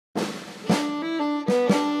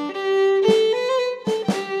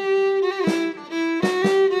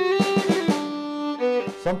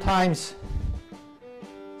sometimes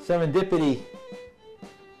serendipity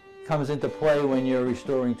comes into play when you're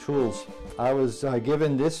restoring tools. I was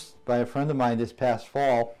given this by a friend of mine this past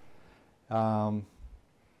fall, and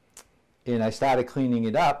I started cleaning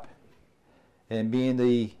it up, and being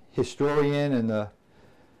the historian and the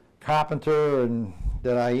carpenter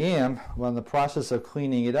that I am, well, in the process of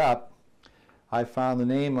cleaning it up, I found the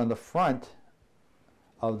name on the front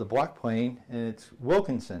of the block plane, and it's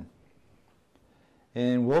Wilkinson.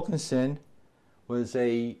 And Wilkinson was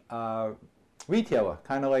a retailer,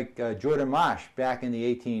 kind of like Jordan Marsh back in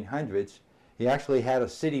the 1800s. He actually had a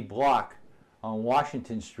city block on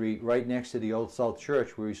Washington Street right next to the Old South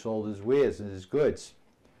Church where he sold his wares and his goods.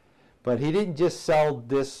 But he didn't just sell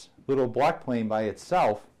this little block plane by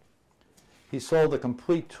itself. He sold a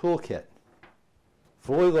complete toolkit,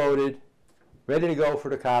 fully loaded, ready to go for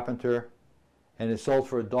the carpenter, and it sold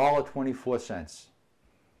for $1.24.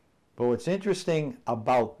 But what's interesting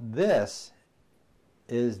about this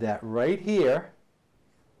is that right here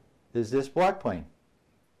is this block plane.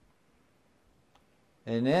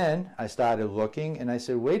 And then I started looking and I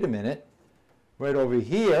said, wait a minute, right over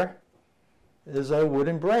here is a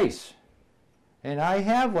wooden brace. And I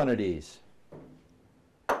have one of these.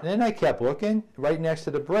 Then I kept looking. Right next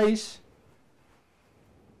to the brace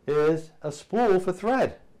is a spool for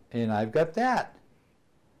thread. And I've got that.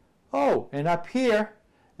 Oh, and up here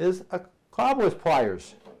is a cobbler's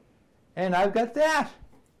pliers. And I've got that.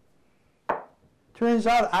 Turns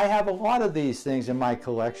out I have a lot of these things in my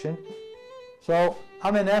collection. So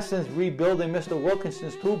I'm in essence rebuilding Mr.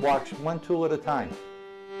 Wilkinson's toolbox one tool at a time.